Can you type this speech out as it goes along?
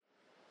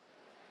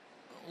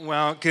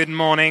Well, good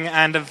morning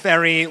and a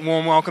very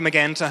warm welcome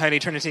again to Holy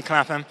Trinity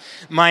Clapham.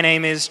 My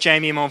name is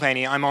Jamie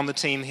Mulvaney. I'm on the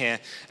team here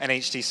at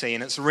HTC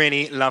and it's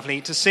really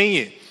lovely to see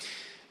you.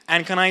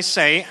 And can I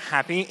say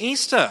Happy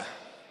Easter?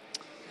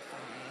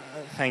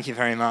 Thank you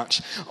very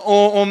much.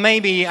 Or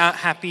maybe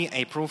Happy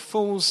April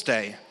Fool's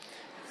Day,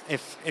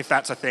 if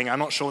that's a thing. I'm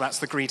not sure that's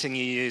the greeting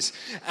you use.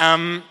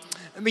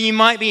 But you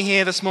might be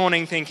here this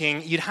morning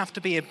thinking you'd have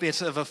to be a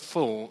bit of a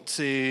fool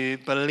to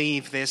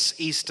believe this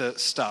Easter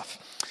stuff.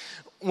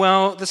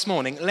 Well, this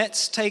morning,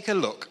 let's take a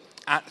look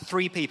at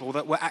three people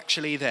that were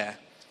actually there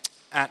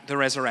at the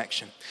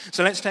resurrection.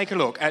 So let's take a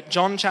look at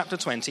John chapter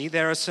 20.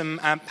 There are some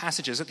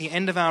passages at the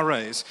end of our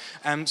rows.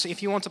 So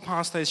if you want to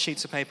pass those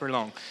sheets of paper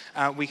along,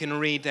 we can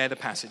read there the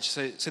passage.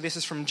 So this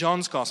is from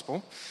John's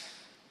Gospel,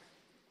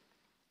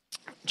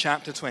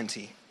 chapter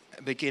 20,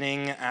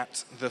 beginning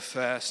at the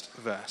first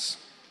verse.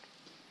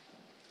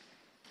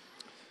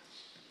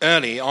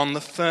 Early on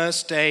the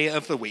first day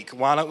of the week,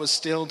 while it was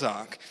still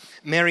dark,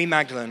 Mary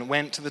Magdalene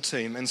went to the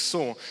tomb and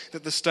saw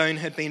that the stone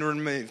had been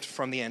removed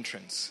from the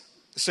entrance.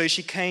 So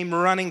she came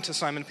running to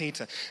Simon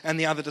Peter and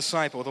the other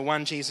disciple, the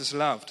one Jesus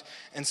loved,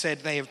 and said,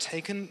 "They have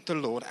taken the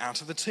Lord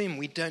out of the tomb.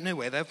 We don't know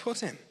where they've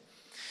put him."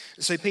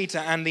 So Peter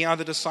and the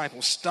other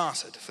disciple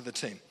started for the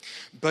tomb.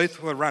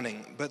 Both were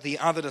running, but the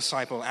other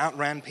disciple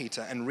outran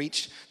Peter and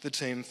reached the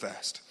tomb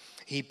first.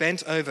 He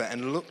bent over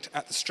and looked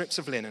at the strips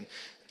of linen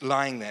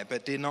lying there,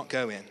 but did not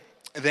go in.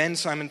 Then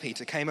Simon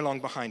Peter came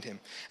along behind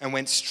him and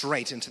went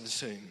straight into the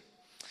tomb.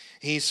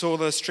 He saw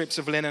the strips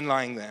of linen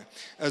lying there,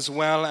 as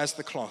well as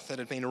the cloth that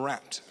had been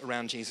wrapped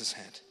around Jesus'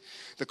 head.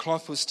 The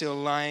cloth was still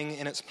lying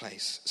in its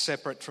place,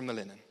 separate from the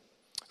linen.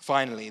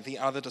 Finally, the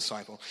other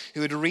disciple,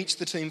 who had reached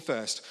the tomb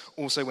first,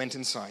 also went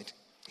inside.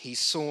 He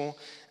saw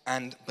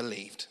and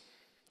believed.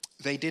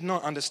 They did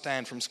not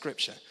understand from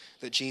Scripture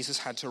that Jesus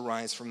had to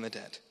rise from the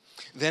dead.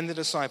 Then the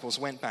disciples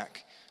went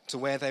back to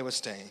where they were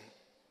staying.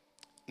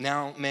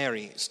 Now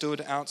Mary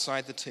stood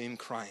outside the tomb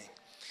crying.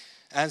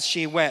 As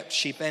she wept,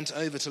 she bent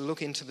over to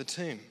look into the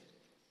tomb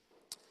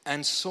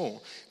and saw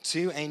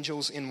two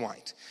angels in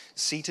white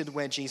seated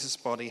where Jesus'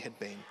 body had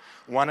been,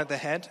 one at the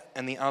head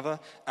and the other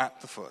at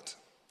the foot.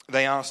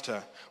 They asked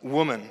her,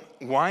 "Woman,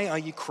 why are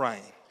you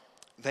crying?"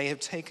 "They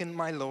have taken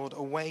my Lord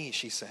away,"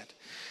 she said,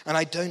 "and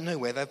I don't know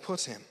where they've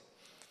put him."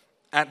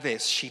 At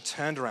this, she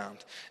turned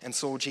around and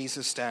saw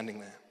Jesus standing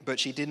there, but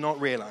she did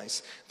not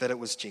realize that it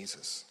was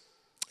Jesus.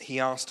 He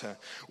asked her,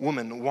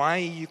 "Woman, why are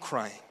you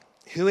crying?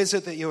 Who is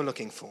it that you're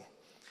looking for?"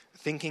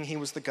 Thinking he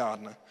was the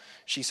gardener,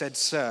 she said,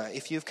 "Sir,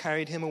 if you've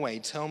carried him away,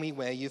 tell me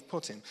where you've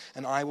put him,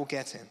 and I will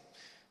get him."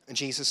 And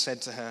Jesus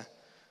said to her,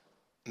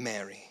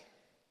 "Mary."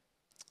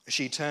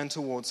 She turned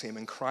towards him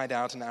and cried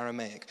out in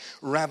Aramaic,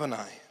 "Rabboni,"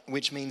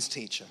 which means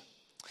teacher.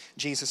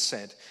 Jesus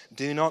said,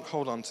 "Do not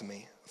hold on to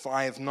me, for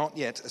I have not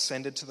yet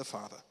ascended to the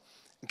Father.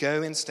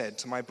 Go instead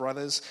to my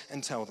brothers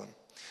and tell them,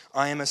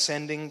 I am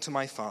ascending to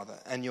my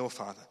Father and your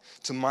Father,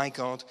 to my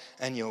God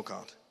and your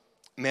God."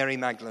 Mary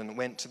Magdalene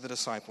went to the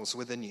disciples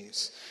with the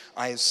news,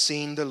 "I have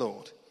seen the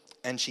Lord,"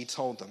 and she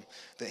told them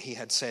that he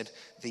had said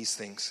these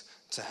things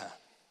to her.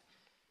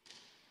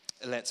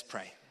 Let's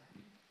pray.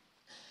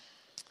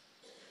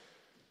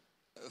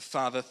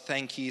 Father,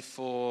 thank you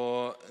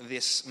for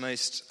this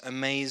most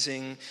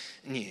amazing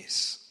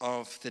news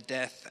of the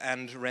death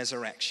and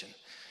resurrection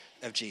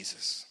of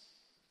Jesus.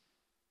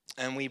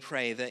 And we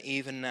pray that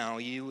even now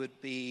you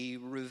would be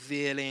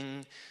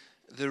revealing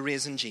the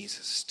risen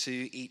Jesus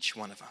to each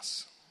one of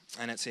us.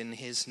 And it's in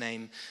his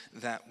name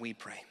that we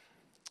pray.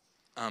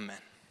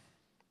 Amen.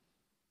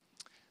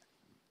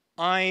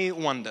 I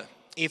wonder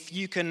if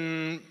you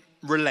can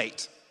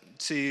relate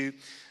to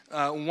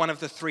one of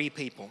the three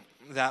people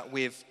that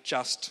we've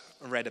just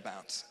read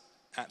about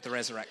at the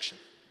resurrection.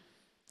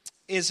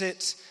 Is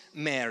it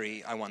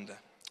Mary, I wonder?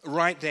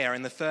 Right there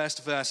in the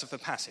first verse of the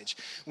passage,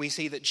 we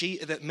see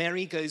that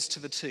Mary goes to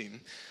the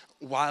tomb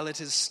while it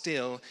is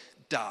still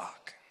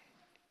dark.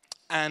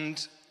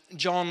 And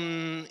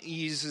John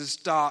uses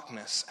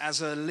darkness as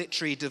a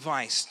literary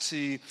device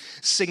to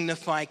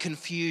signify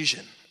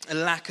confusion, a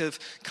lack of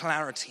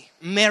clarity.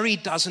 Mary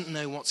doesn't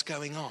know what's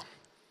going on.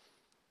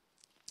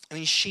 I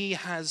mean, she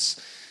has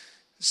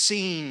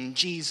seen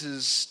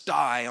Jesus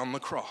die on the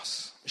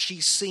cross.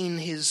 She's seen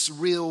his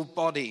real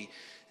body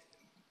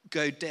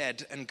go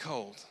dead and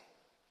cold.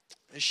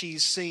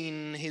 She's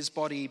seen his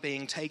body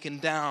being taken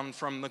down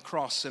from the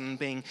cross and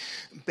being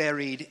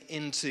buried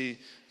into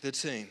the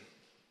tomb.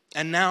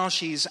 And now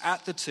she's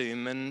at the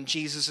tomb and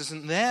Jesus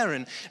isn't there,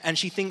 and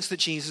she thinks that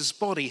Jesus'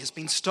 body has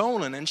been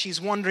stolen, and she's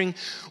wondering,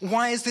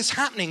 why is this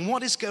happening?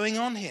 What is going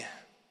on here?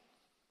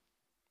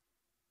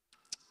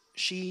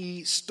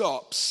 She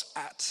stops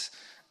at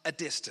a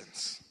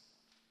distance.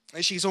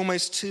 She's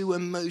almost too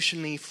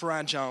emotionally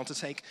fragile to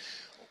take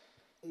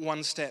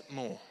one step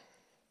more.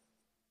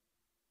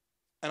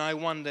 And I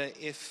wonder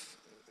if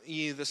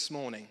you this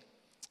morning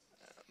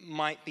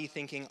might be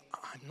thinking,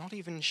 I'm not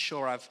even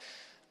sure I've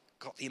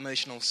got the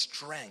emotional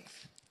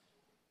strength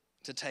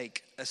to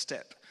take a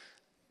step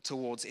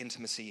towards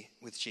intimacy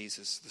with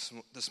Jesus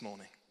this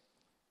morning.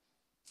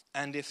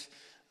 And if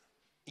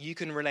you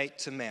can relate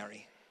to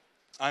Mary,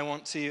 I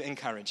want to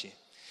encourage you.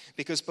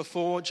 Because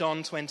before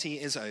John 20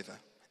 is over,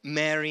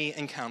 Mary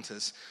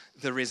encounters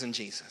the risen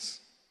Jesus.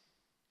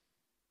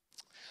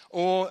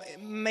 Or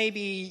maybe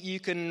you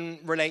can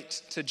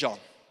relate to John.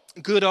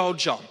 Good old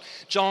John.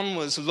 John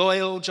was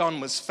loyal. John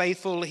was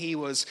faithful. He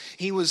was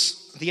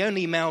the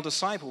only male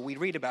disciple we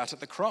read about at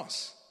the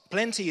cross.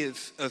 Plenty of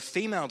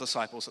female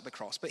disciples at the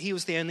cross, but he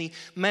was the only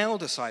male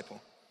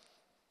disciple.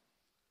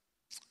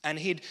 And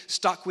he'd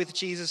stuck with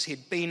Jesus.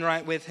 He'd been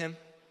right with him.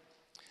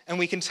 And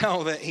we can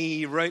tell that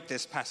he wrote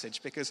this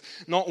passage because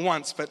not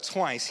once but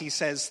twice he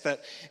says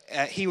that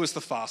he was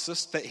the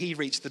fastest, that he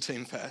reached the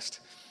tomb first.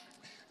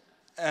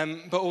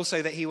 But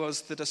also that he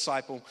was the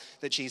disciple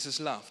that Jesus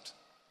loved.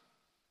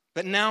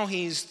 But now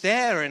he's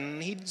there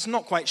and he's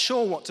not quite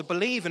sure what to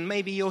believe, and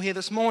maybe you're here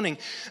this morning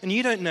and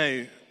you don't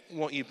know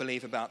what you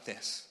believe about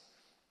this.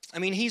 I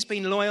mean, he's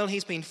been loyal,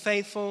 he's been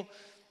faithful,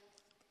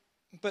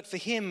 but for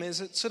him, is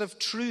it sort of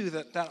true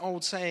that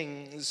old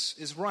saying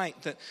is right,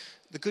 that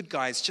the good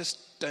guys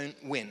just don't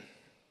win?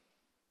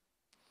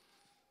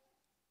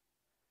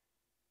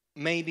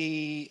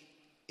 Maybe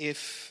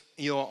if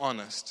you're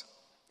honest,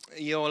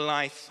 your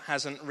life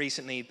hasn't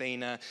recently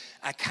been a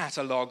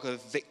catalogue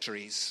of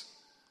victories,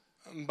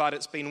 but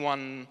it's been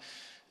one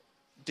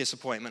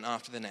disappointment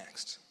after the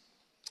next.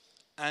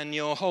 And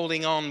you're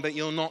holding on, but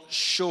you're not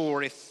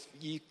sure if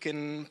you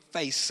can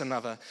face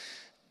another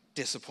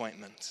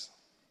disappointment,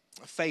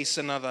 face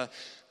another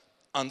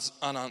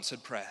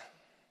unanswered prayer.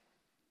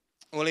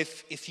 Well,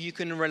 if you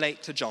can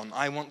relate to John,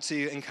 I want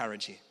to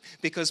encourage you.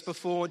 Because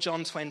before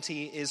John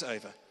 20 is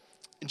over,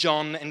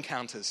 John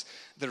encounters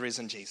the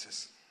risen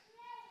Jesus.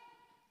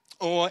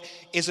 Or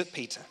is it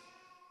Peter?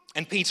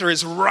 And Peter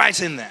is right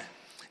in there.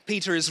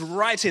 Peter is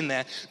right in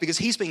there because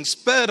he's being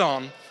spurred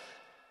on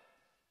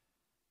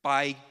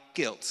by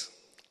guilt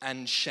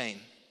and shame.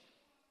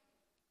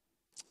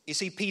 You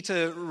see,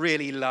 Peter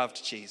really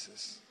loved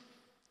Jesus.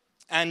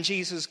 And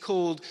Jesus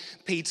called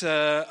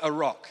Peter a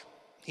rock.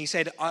 He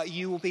said,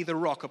 you will be the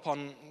rock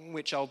upon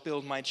which I'll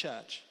build my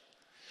church.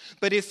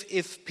 But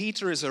if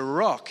Peter is a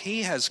rock,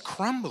 he has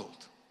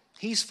crumbled.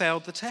 He's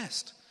failed the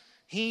test.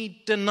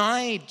 He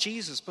denied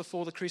Jesus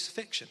before the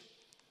crucifixion.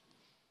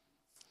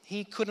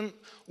 He couldn't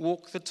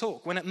walk the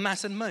talk. When it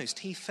mattered most,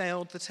 he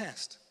failed the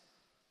test.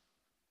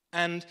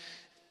 And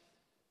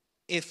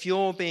if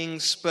you're being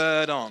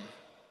spurred on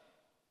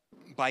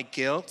by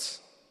guilt,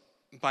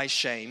 by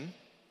shame,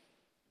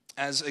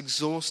 as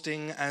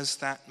exhausting as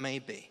that may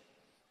be,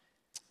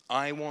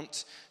 I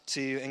want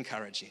to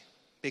encourage you.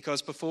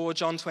 Because before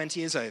John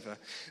 20 is over,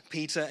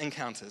 Peter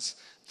encounters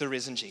the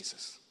risen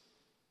Jesus.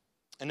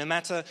 And no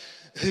matter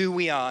who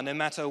we are, no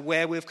matter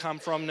where we've come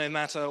from, no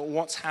matter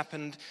what's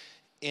happened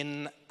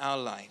in our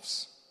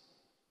lives,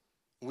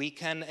 we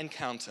can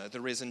encounter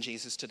the risen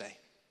Jesus today.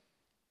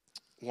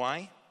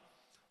 Why?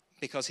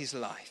 Because he's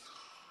alive.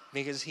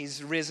 Because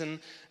he's risen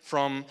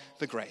from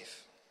the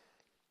grave.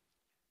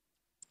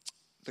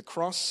 The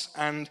cross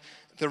and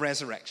the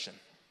resurrection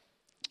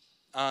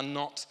are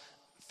not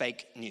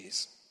fake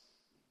news.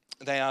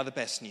 They are the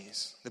best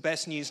news. The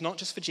best news not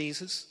just for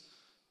Jesus,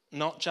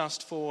 not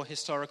just for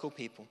historical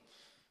people,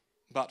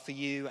 but for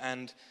you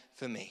and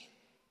for me.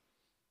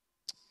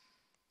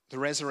 The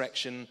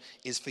resurrection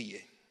is for you.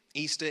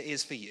 Easter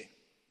is for you.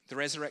 The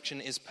resurrection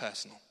is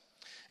personal.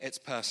 It's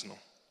personal.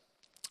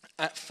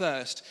 At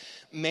first,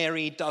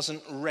 Mary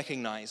doesn't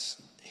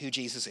recognize who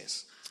Jesus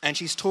is. And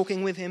she's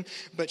talking with him,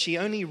 but she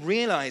only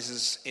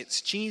realizes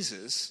it's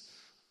Jesus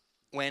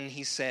when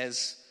he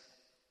says,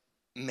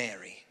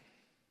 Mary.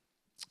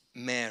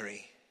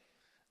 Mary.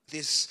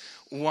 This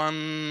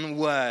one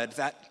word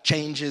that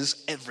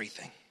changes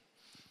everything.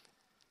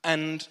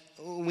 And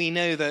we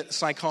know that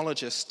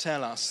psychologists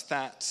tell us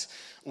that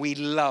we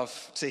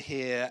love to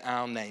hear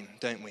our name,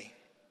 don't we?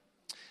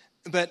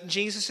 But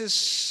Jesus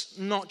is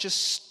not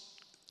just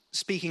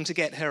speaking to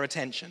get her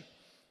attention.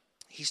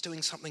 He's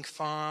doing something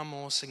far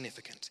more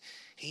significant.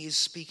 He is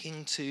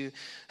speaking to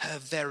her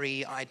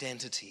very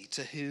identity,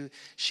 to who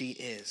she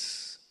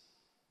is.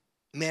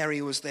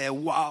 Mary was there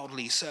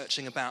wildly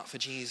searching about for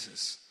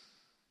Jesus.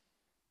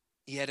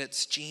 Yet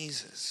it's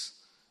Jesus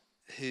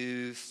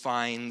who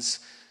finds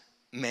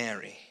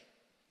Mary.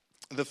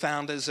 The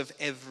founders of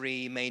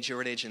every major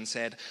religion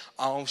said,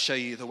 I'll show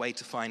you the way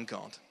to find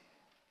God.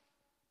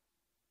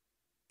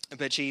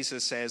 But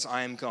Jesus says,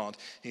 I am God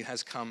who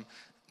has come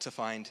to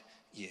find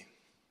you.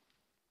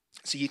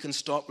 So you can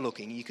stop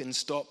looking, you can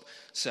stop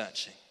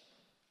searching.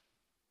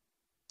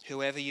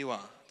 Whoever you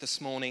are,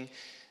 this morning,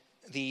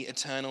 the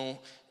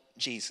eternal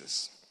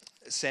Jesus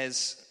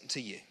says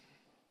to you,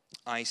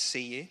 I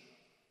see you,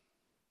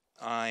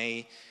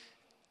 I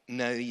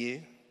know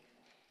you,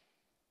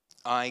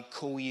 I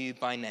call you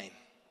by name,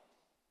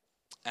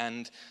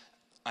 and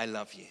I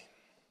love you.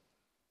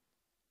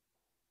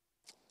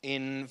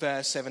 In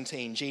verse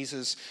 17,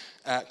 Jesus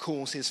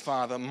calls his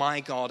Father,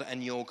 my God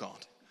and your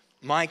God.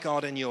 My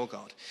God and your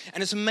God.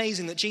 And it's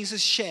amazing that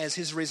Jesus shares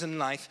his risen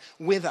life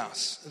with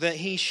us, that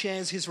he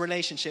shares his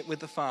relationship with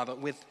the Father,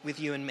 with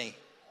you and me.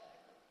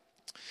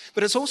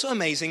 But it's also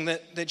amazing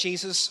that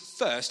Jesus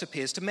first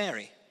appears to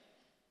Mary.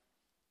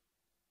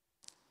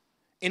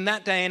 In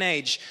that day and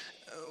age,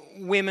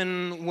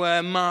 women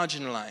were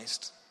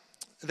marginalized.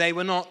 They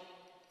were not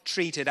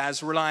treated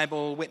as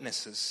reliable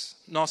witnesses,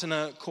 not in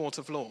a court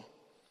of law.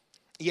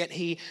 Yet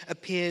he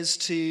appears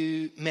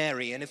to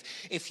Mary. And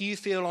if you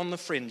feel on the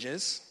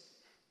fringes,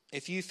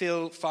 if you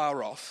feel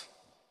far off,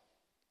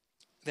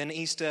 then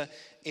Easter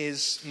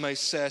is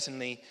most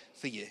certainly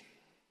for you.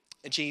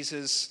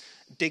 Jesus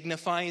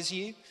dignifies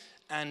you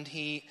and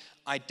he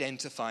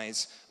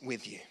identifies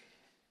with you.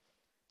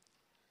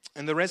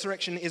 And the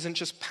resurrection isn't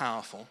just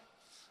powerful,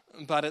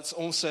 but it's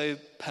also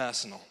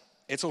personal.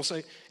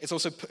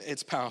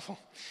 It's powerful.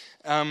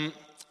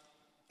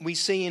 We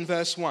see in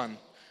verse 1,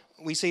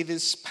 we see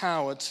this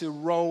power to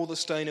roll the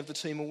stone of the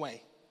tomb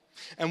away.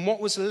 And what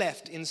was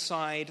left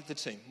inside the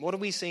tomb? What do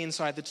we see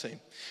inside the tomb?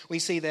 We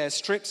see there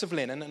strips of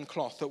linen and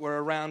cloth that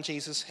were around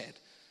Jesus' head.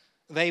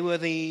 They were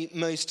the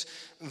most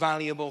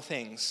valuable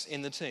things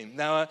in the tomb.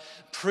 They were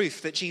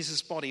proof that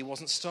Jesus' body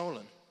wasn't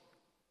stolen.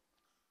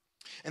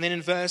 And then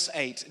in verse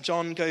 8,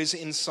 John goes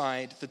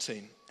inside the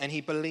tomb and he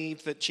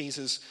believed that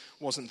Jesus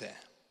wasn't there.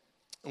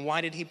 And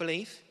why did he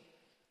believe?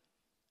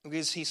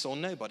 Because he saw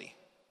nobody.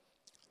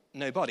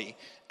 Nobody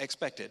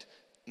expected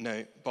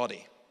no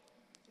body.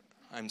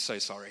 I'm so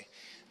sorry.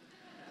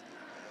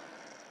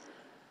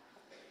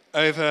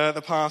 Over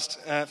the past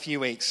few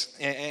weeks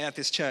at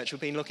this church,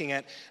 we've been looking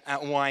at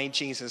why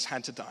Jesus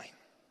had to die.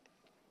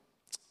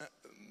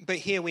 But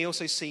here we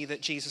also see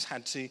that Jesus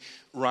had to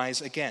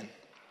rise again.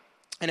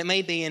 And it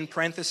may be in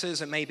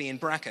parentheses, it may be in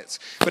brackets,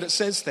 but it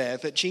says there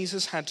that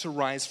Jesus had to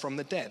rise from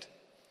the dead.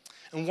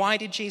 And why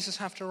did Jesus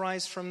have to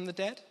rise from the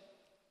dead?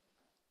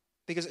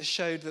 Because it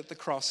showed that the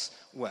cross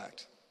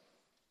worked.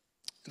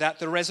 That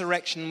the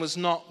resurrection was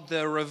not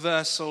the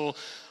reversal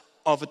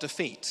of a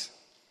defeat,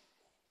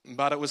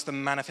 but it was the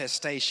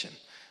manifestation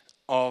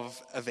of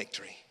a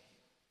victory.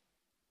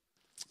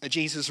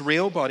 Jesus'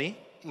 real body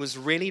was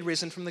really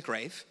risen from the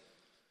grave.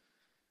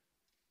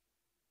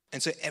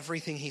 And so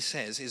everything he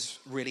says is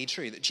really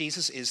true, that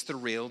Jesus is the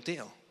real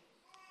deal.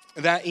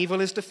 That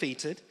evil is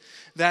defeated,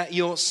 that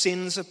your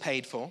sins are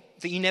paid for,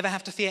 that you never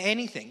have to fear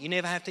anything. You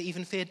never have to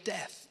even fear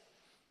death.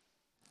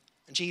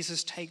 And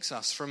Jesus takes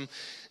us from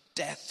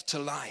death to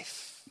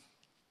life.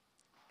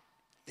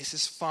 This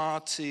is far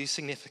too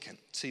significant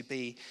to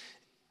be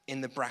in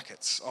the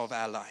brackets of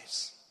our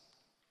lives.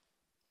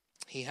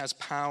 He has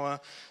power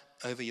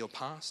over your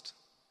past.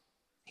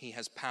 He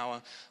has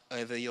power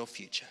over your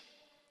future.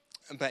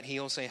 But he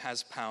also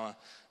has power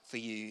for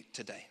you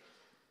today.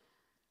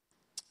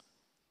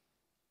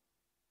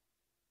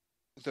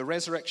 The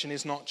resurrection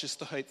is not just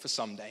the hope for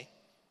someday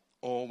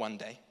or one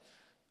day,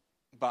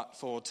 but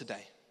for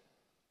today.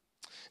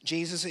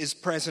 Jesus is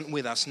present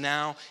with us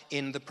now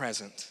in the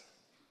present.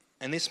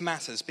 And this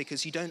matters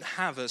because you don't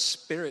have a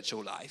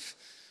spiritual life,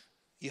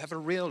 you have a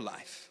real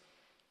life.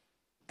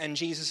 And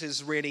Jesus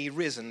is really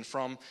risen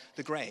from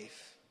the grave.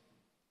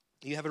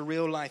 You have a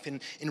real life in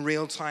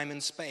real time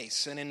and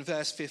space. And in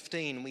verse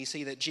 15, we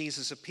see that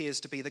Jesus appears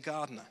to be the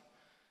gardener.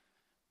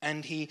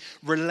 And he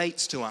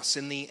relates to us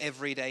in the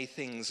everyday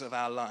things of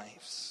our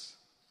lives.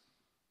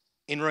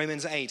 In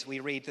Romans 8, we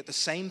read that the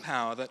same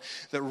power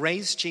that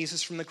raised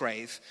Jesus from the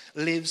grave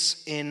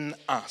lives in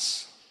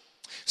us.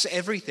 So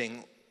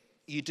everything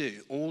you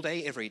do, all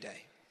day, every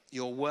day,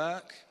 your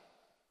work,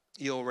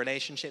 your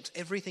relationships,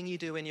 everything you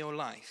do in your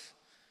life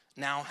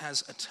now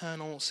has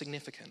eternal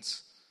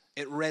significance.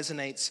 It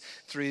resonates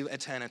through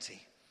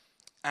eternity,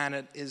 and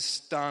it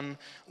is done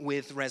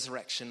with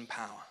resurrection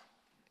power.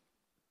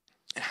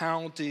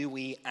 How do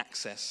we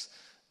access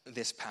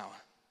this power?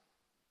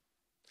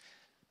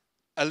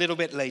 A little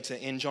bit later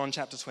in John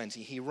chapter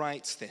 20, he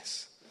writes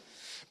this: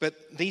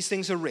 "But these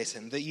things are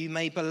written that you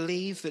may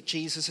believe that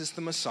Jesus is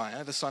the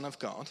Messiah, the Son of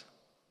God,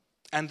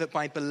 and that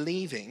by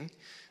believing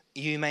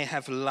you may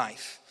have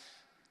life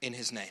in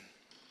his name."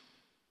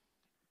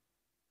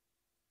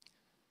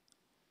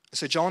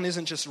 So John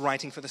isn't just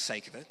writing for the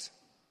sake of it.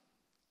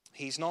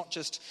 He's not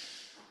just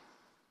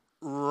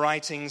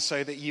writing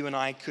so that you and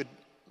I could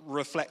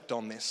reflect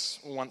on this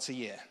once a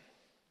year.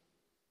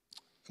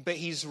 But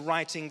he's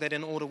writing that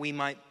in order we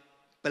might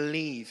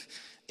believe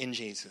in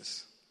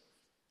Jesus,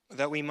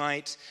 that we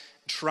might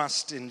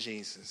trust in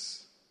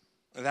Jesus,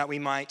 that we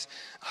might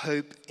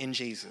hope in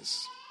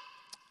Jesus,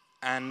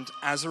 and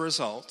as a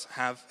result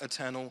have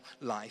eternal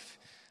life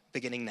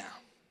beginning now.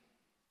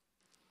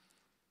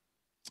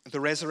 The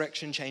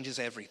resurrection changes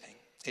everything.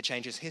 It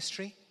changes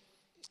history.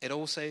 It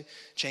also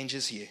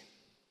changes you.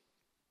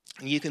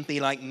 And you can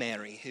be like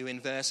Mary, who in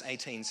verse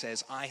 18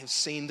 says, "I have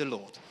seen the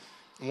Lord."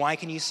 Why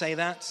can you say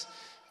that?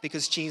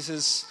 Because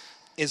Jesus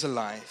is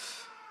alive.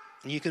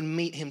 And you can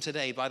meet him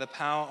today by the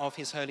power of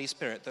his Holy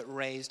Spirit that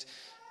raised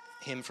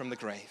him from the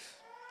grave.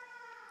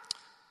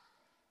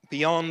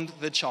 Beyond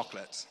the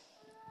chocolate,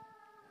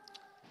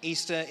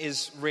 Easter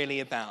is really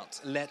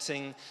about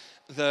letting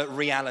the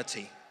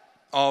reality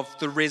of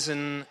the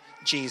risen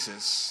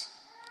Jesus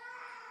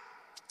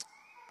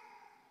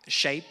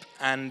shape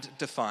and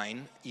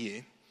define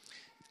you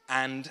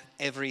and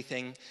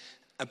everything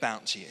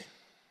about you.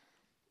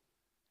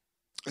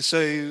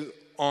 So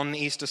on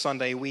Easter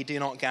Sunday, we do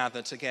not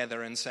gather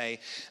together and say,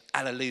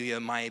 "Alleluia,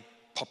 my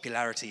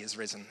popularity is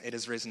risen. It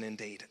is risen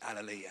indeed.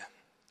 Alleluia."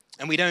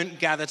 And we don't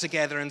gather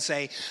together and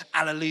say,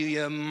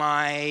 "Alleluia,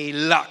 my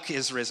luck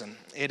is risen.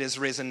 It is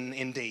risen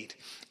indeed.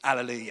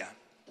 Alleluia."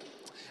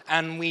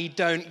 And we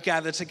don't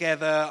gather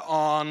together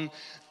on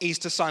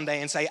Easter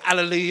Sunday and say,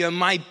 "Alleluia,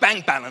 my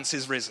bank balance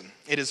is risen.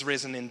 It is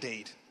risen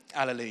indeed.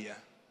 Alleluia."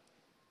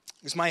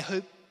 Because my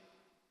hope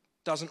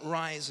doesn't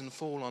rise and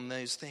fall on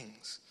those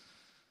things.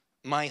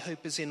 My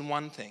hope is in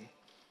one thing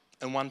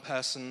and one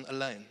person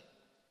alone.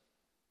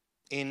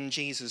 In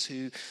Jesus,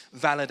 who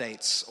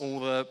validates all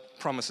the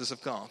promises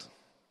of God.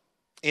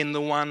 In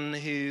the one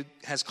who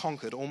has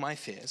conquered all my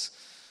fears,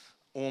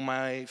 all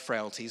my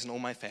frailties, and all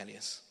my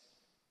failures.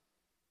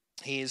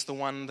 He is the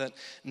one that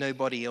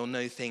nobody or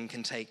no thing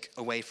can take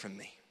away from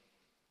me.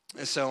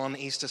 So on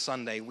Easter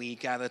Sunday, we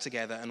gather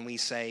together and we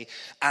say,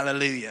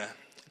 "Alleluia,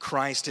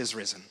 Christ is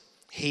risen.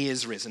 He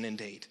is risen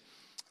indeed.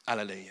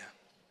 Alleluia."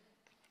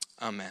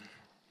 Amen.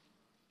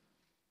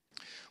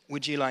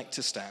 Would you like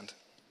to stand?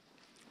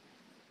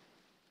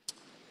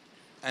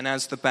 And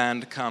as the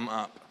band come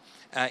up,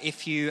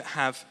 if you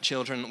have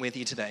children with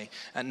you today,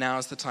 now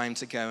is the time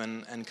to go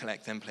and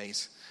collect them,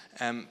 please.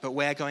 But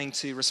we're going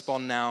to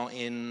respond now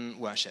in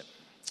worship.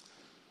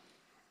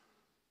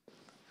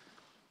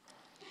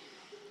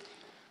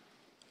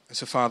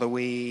 So, Father,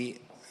 we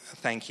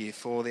thank you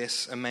for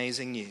this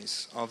amazing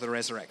news of the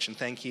resurrection.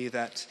 Thank you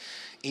that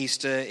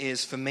Easter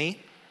is for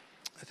me.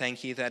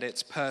 Thank you that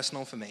it's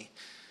personal for me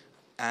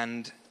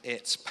and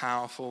it's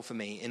powerful for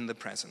me in the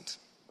present.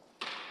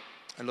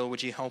 And Lord,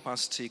 would you help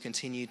us to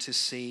continue to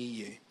see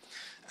you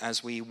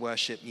as we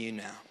worship you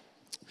now.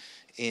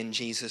 In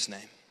Jesus'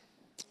 name,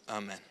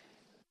 amen.